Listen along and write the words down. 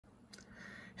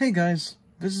Hey guys,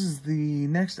 this is the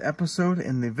next episode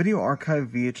in the Video Archive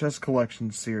VHS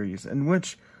Collection series, in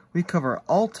which we cover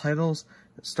all titles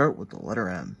that start with the letter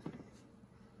M.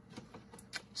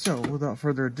 So, without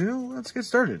further ado, let's get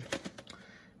started.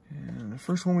 And the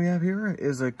first one we have here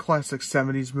is a classic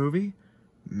 70s movie,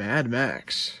 Mad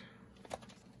Max.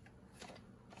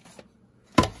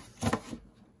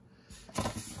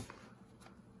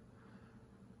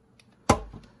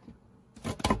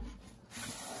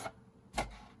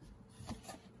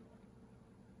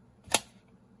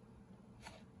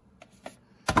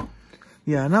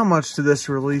 Yeah, not much to this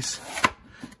release.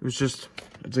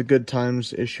 It's a good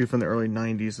times issue from the early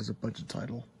 90s as a budget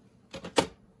title.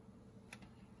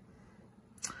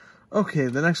 Okay,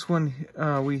 the next one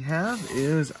we have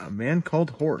is A Man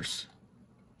Called Horse.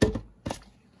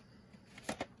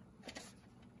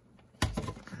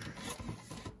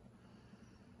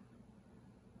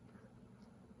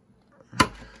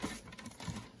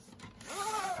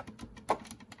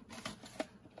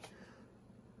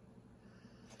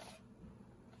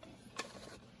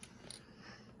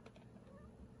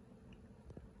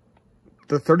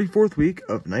 The 34th week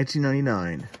of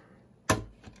 1999.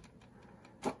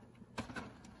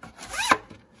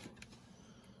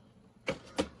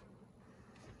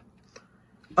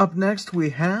 Up next,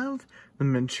 we have The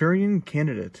Manchurian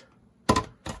Candidate.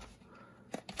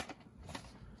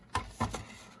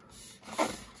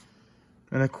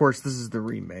 And of course, this is the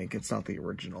remake. It's not the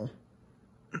original.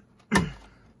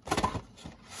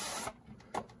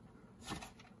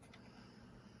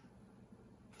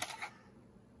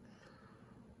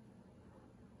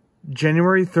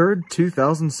 January 3rd,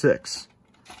 2006.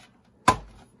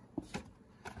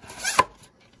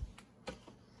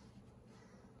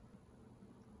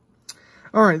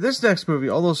 Alright, this next movie,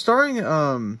 although starring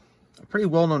a pretty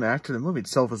well-known actor, the movie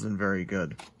itself isn't very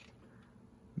good.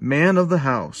 Man of the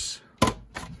House. In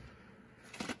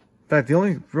fact, the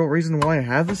only real reason why I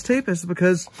have this tape is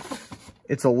because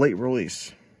it's a late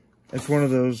release. It's one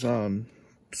of those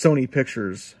Sony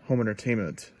Pictures Home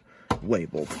Entertainment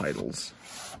label titles.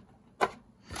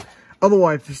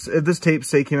 Otherwise, if this tape,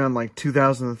 say, came out in, like,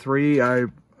 2003, I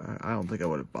don't think I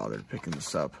would have bothered picking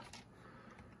this up.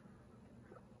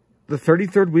 The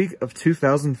 33rd week of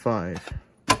 2005.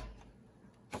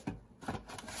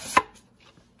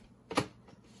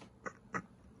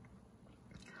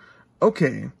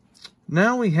 Okay,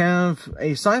 now we have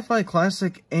a sci-fi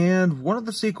classic and one of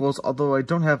the sequels, although I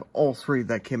don't have all three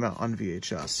that came out on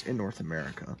VHS in North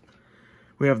America.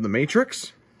 We have The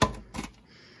Matrix.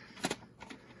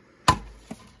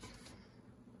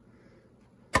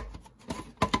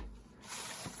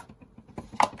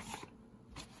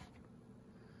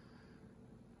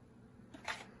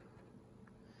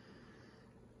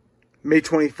 May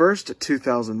 21st,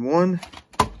 2001.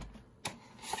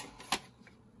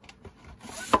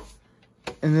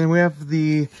 And then we have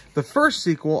the first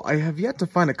sequel. I have yet to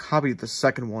find a copy of the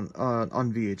second one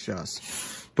on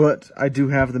VHS. But I do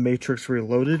have The Matrix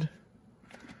Reloaded.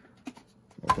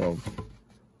 Although,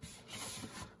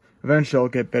 eventually I'll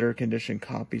get better condition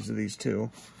copies of these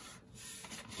two.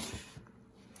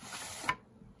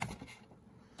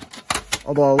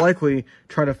 Although I'll likely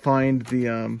try to find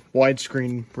the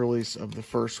widescreen release of the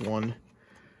first one.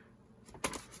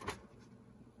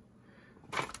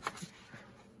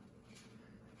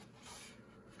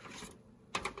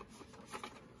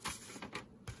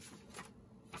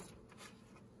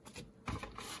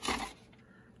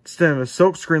 Instead of a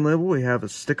silkscreen label, we have a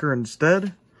sticker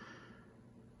instead.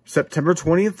 September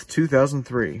 20th,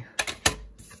 2003.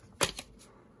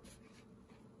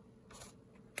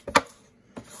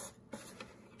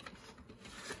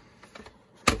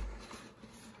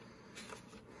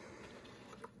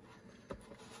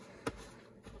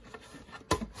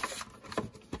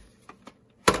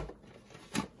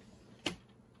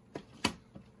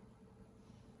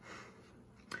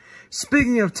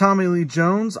 Speaking of Tommy Lee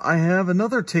Jones, I have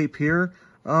another tape here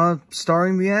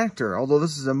starring the actor, although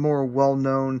this is a more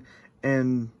well-known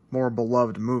and more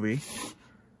beloved movie,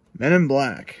 Men in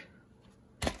Black.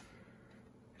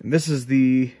 And this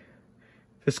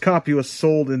copy was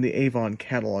sold in the Avon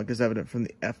catalog, as evident from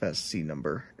the FSC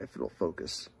number, if it'll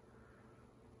focus.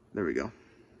 There we go.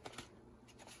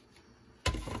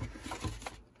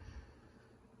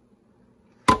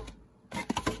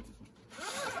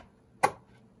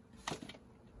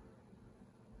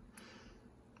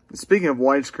 Speaking of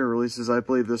widescreen releases, I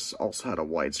believe this also had a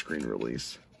widescreen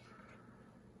release.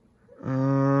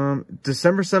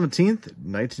 December 17th,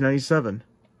 1997.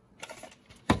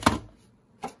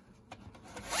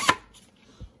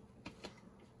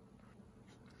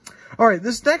 Alright,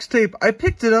 this next tape, I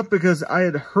picked it up because I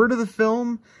had heard of the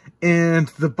film, and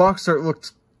the box art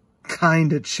looked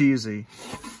kinda cheesy.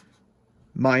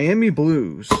 Miami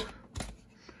Blues.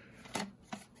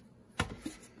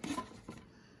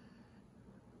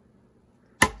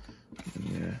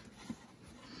 Yeah.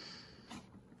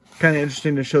 Kinda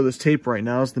interesting to show this tape right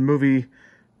now, as the movie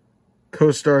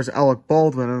co-stars Alec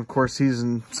Baldwin, and of course he's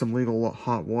in some legal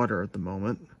hot water at the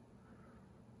moment.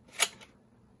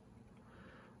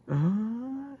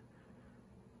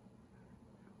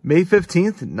 May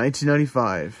 15th,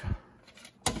 1995.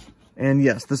 And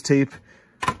yes, this tape,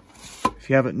 if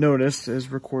you haven't noticed, is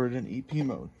recorded in EP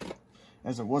mode,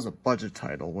 as it was a budget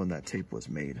title when that tape was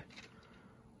made.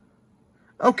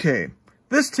 Okay,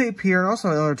 this tape here, and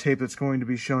also another tape that's going to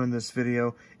be shown in this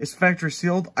video, is factory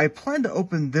sealed. I plan to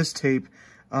open this tape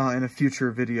in a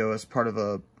future video as part of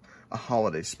a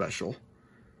holiday special.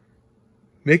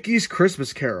 Mickey's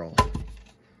Christmas Carol.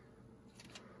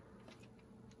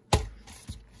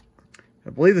 I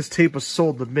believe this tape was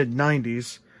sold in the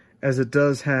mid-90s, as it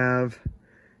does have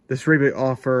this rebate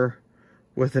offer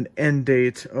with an end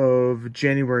date of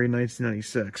January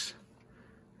 1996.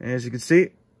 And as you can see,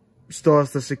 still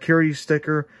has the security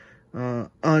sticker,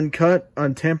 uncut,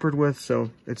 untampered with, so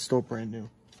it's still brand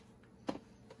new.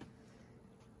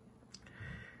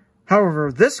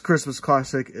 However, this Christmas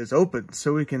classic is open,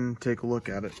 so we can take a look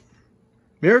at it.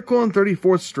 Miracle on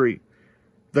 34th Street.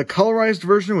 The colorized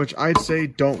version, which I'd say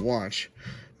don't watch.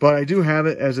 But I do have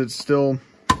it, as it's still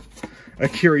a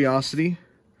curiosity.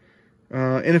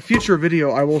 In a future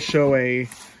video, I will show a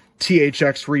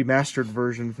THX remastered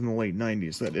version from the late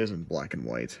 90s that is in black and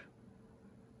white.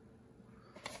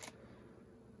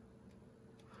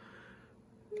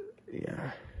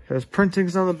 Yeah, has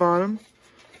printings on the bottom,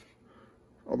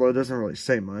 although it doesn't really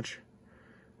say much.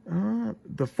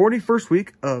 The 41st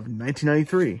week of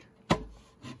 1993.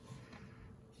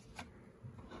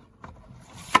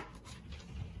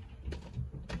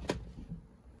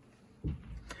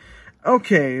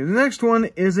 Okay, the next one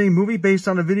is a movie based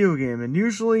on a video game, and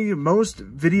usually most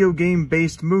video game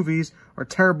based movies are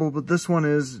terrible, but this one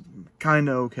is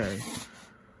kinda okay.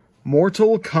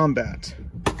 Mortal Kombat.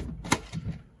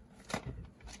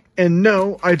 And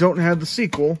no, I don't have the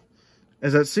sequel,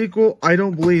 as that sequel I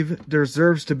don't believe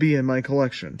deserves to be in my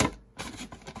collection.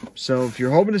 So if you're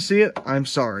hoping to see it, I'm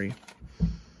sorry.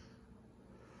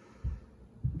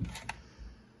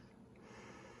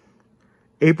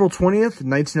 April 20th,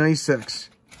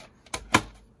 1996.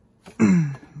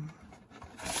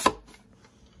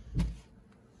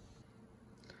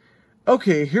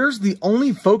 Okay, here's the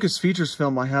only Focus Features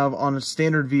film I have on a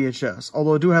standard VHS,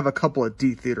 although I do have a couple of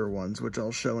D-Theater ones, which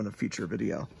I'll show in a future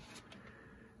video.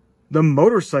 The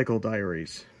Motorcycle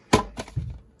Diaries,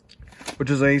 which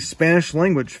is a Spanish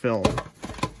language film.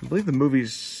 I believe the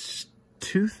movie's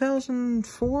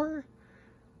 2004?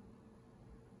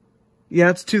 Yeah,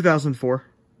 it's 2004.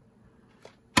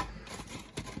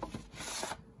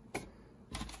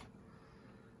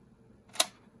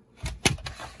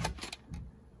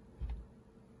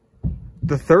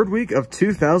 The third week of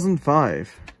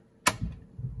 2005.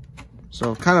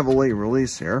 So kind of a late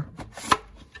release here.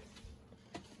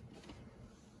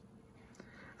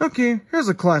 Okay, here's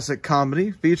a classic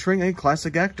comedy featuring a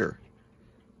classic actor.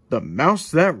 The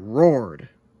Mouse That Roared.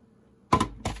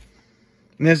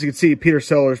 And as you can see, Peter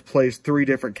Sellers plays 3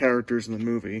 different characters in the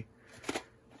movie.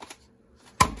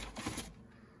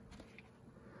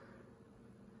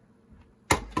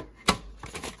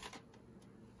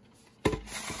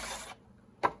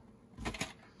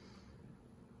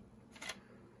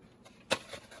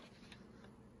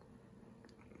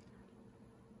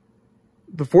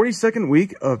 The 42nd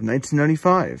week of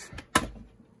 1995.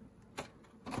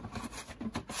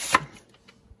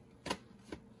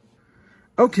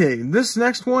 Okay, this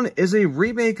next one is a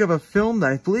remake of a film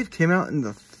that I believe came out in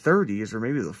the 30s or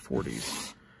maybe the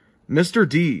 40s. Mr.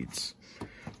 Deeds,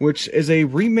 which is a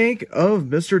remake of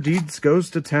Mr. Deeds Goes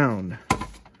to Town.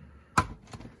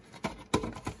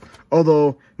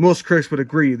 Although most critics would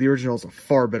agree the original is a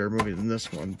far better movie than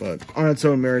this one, but on its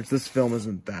own merits, this film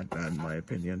isn't that bad in my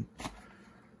opinion.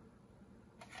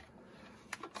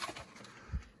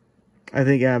 I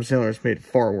think Adam Sandler's made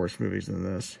far worse movies than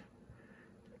this.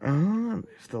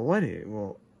 If the lighting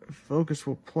will focus,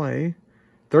 will play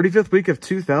 35th week of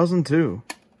 2002.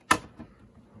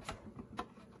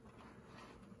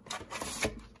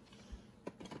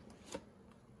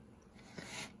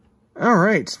 All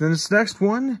right, then this next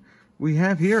one we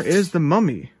have here is The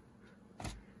Mummy.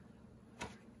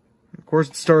 Of course,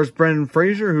 it stars Brendan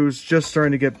Fraser, who's just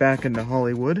starting to get back into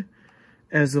Hollywood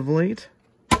as of late.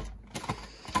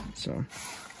 So,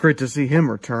 great to see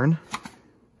him return.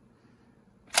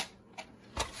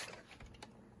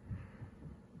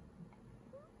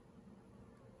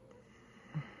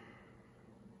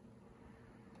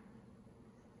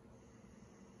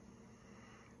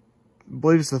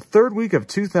 believe it's the third week of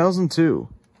 2002.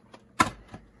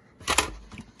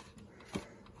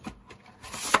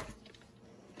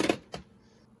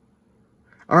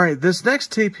 Alright, this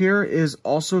next tape here is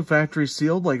also factory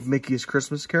sealed like Mickey's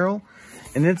Christmas Carol.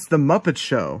 And it's The Muppet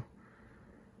Show.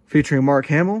 Featuring Mark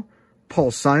Hamill,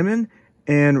 Paul Simon,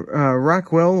 and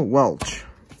Raquel Welch.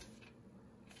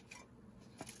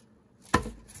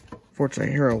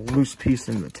 Fortunately, I hear a loose piece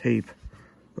in the tape.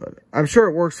 But I'm sure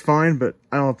it works fine, but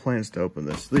I don't have plans to open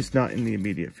this. At least not in the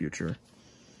immediate future.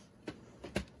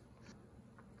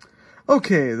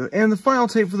 Okay, and the final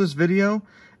tape for this video,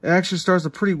 it actually stars a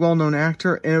pretty well-known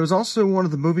actor, and it was also one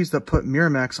of the movies that put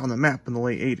Miramax on the map in the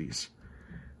late 80s.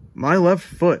 My Left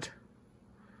Foot.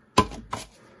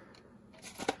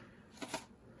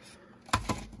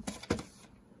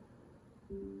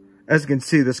 As you can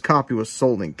see, this copy was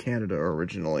sold in Canada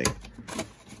originally.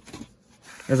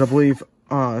 As I believe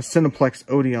Cineplex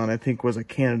Odeon, I think, was a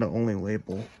Canada-only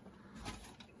label.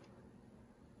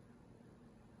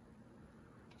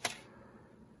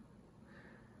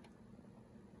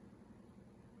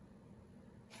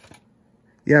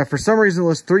 Yeah, for some reason it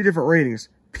lists 3 different ratings.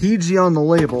 PG on the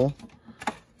label,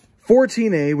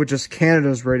 14A, which is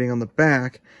Canada's rating on the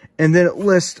back, and then it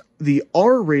lists the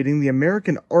R rating, the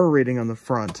American R rating on the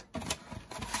front.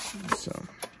 So,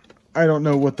 I don't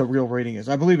know what the real rating is.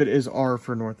 I believe it is R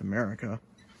for North America,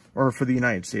 or for the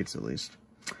United States at least.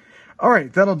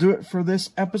 Alright, that'll do it for this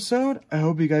episode. I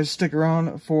hope you guys stick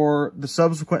around for the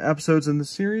subsequent episodes in the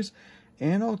series,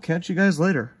 and I'll catch you guys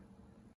later.